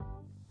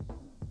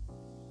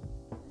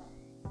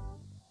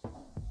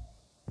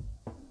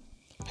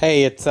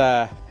Hey, it's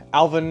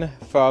Alvin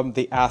from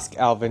the Ask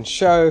Alvin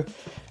show,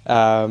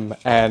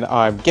 and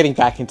I'm getting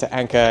back into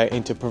Anchor,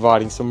 into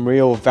providing some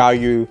real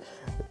value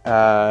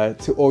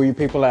to all you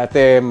people out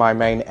there. My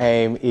main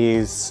aim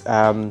is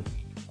to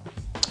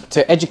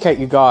educate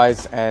you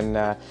guys and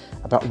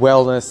about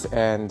wellness,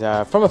 and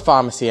from a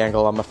pharmacy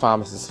angle. I'm a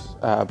pharmacist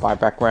by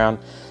background,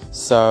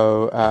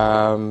 so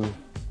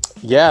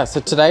so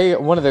today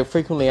one of the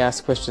frequently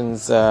asked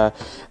questions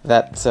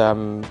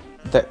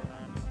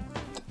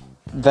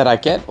that I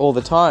get all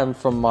the time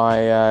from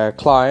my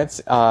clients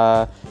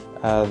are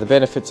the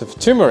benefits of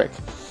turmeric.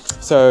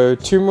 So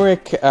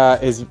turmeric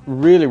is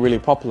really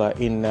popular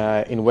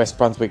in West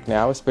Brunswick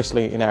now,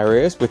 especially in our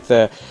areas, with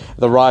the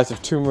rise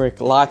of turmeric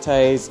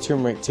lattes,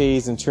 turmeric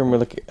teas, and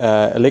turmeric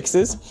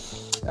elixirs.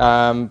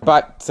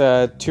 But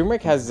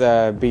turmeric has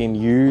been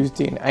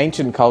used in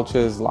ancient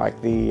cultures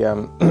like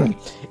the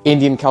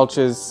Indian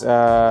cultures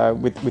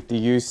with the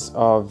use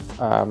of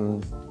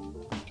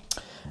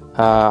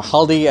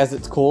haldi, as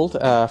it's called,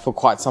 for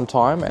quite some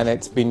time, and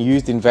it's been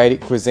used in Vedic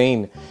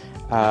cuisine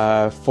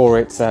for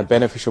its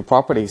beneficial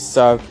properties.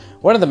 So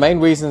one of the main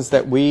reasons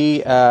that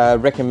we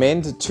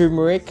recommend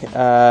turmeric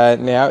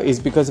now is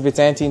because of its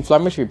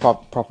anti-inflammatory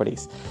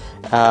properties.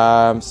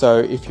 So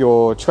if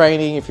you're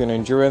training, if you're an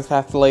endurance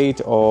athlete,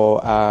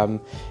 or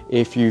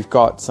if you've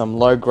got some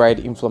low-grade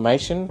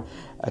inflammation,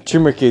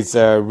 turmeric is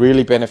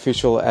really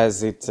beneficial,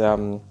 as it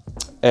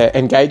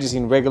engages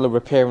in regular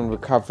repair and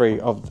recovery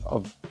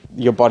of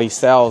your body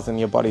cells and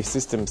your body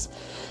systems.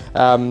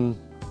 One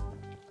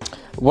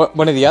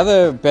of the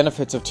other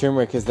benefits of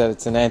turmeric is that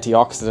it's an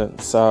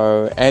antioxidant.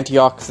 So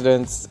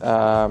antioxidants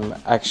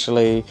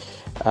actually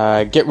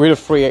get rid of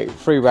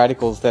free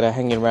radicals that are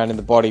hanging around in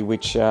the body,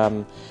 which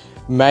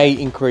may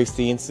increase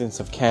the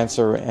incidence of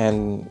cancer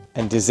and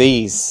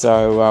disease.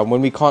 So when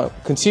we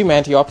consume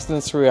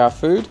antioxidants through our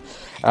food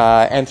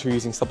and through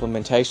using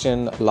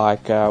supplementation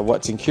like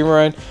what's in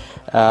Coumarin,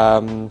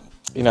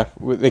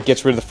 it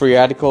gets rid of the free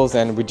radicals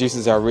and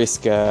reduces our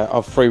risk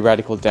of free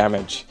radical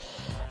damage.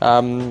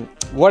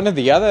 One of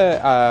the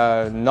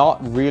other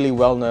not really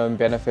well-known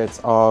benefits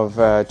of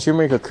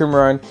turmeric or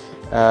Coumarin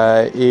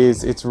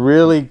is it's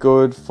really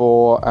good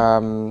for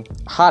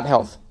heart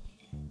health.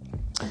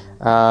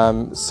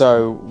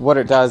 So what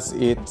it does,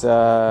 it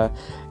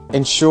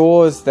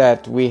ensures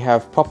that we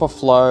have proper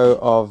flow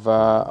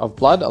of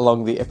blood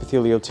along the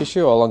epithelial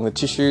tissue, or along the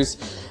tissues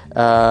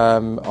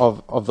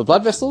of the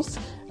blood vessels,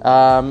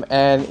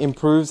 and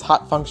improves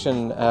heart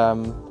function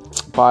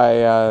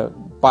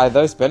by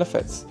those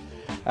benefits.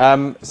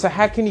 So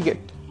how can you get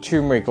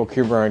turmeric or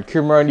Coumarin?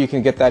 Coumarin, you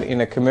can get that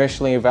in a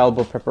commercially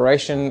available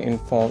preparation in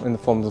the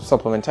form of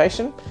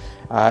supplementation.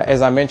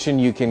 As I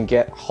mentioned, you can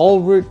get whole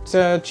root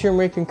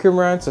turmeric and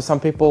Coumarin. So some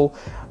people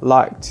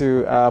like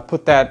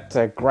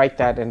to grate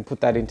that and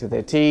put that into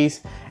their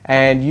teas.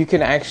 And you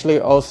can actually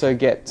also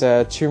get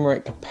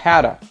turmeric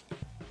powder,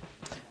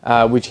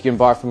 which you can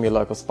buy from your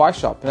local spice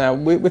shop. Now,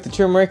 with the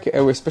turmeric,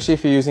 especially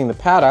if you're using the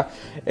powder,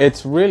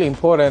 it's really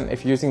important,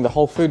 if you're using the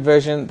whole food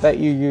version, that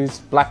you use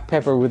black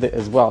pepper with it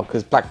as well,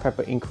 because black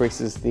pepper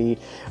increases the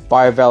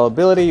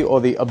bioavailability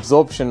or the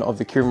absorption of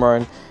the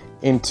Coumarin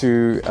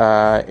into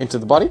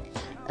the body,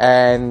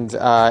 and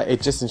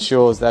it just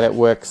ensures that it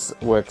works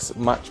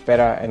much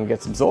better and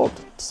gets absorbed.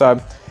 So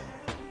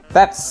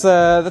that's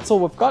all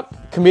we've got.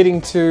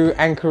 Committing to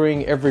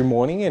anchoring every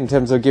morning in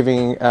terms of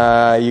giving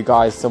you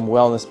guys some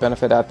wellness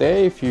benefit out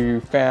there. If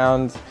you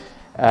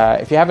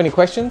have any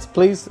questions,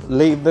 please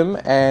leave them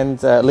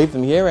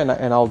here,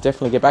 and I'll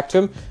definitely get back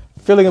to them.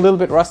 Feeling a little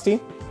bit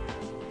rusty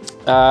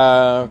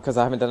because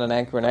I haven't done an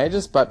anchor in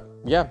ages, but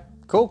yeah,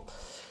 cool.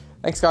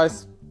 Thanks,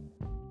 guys.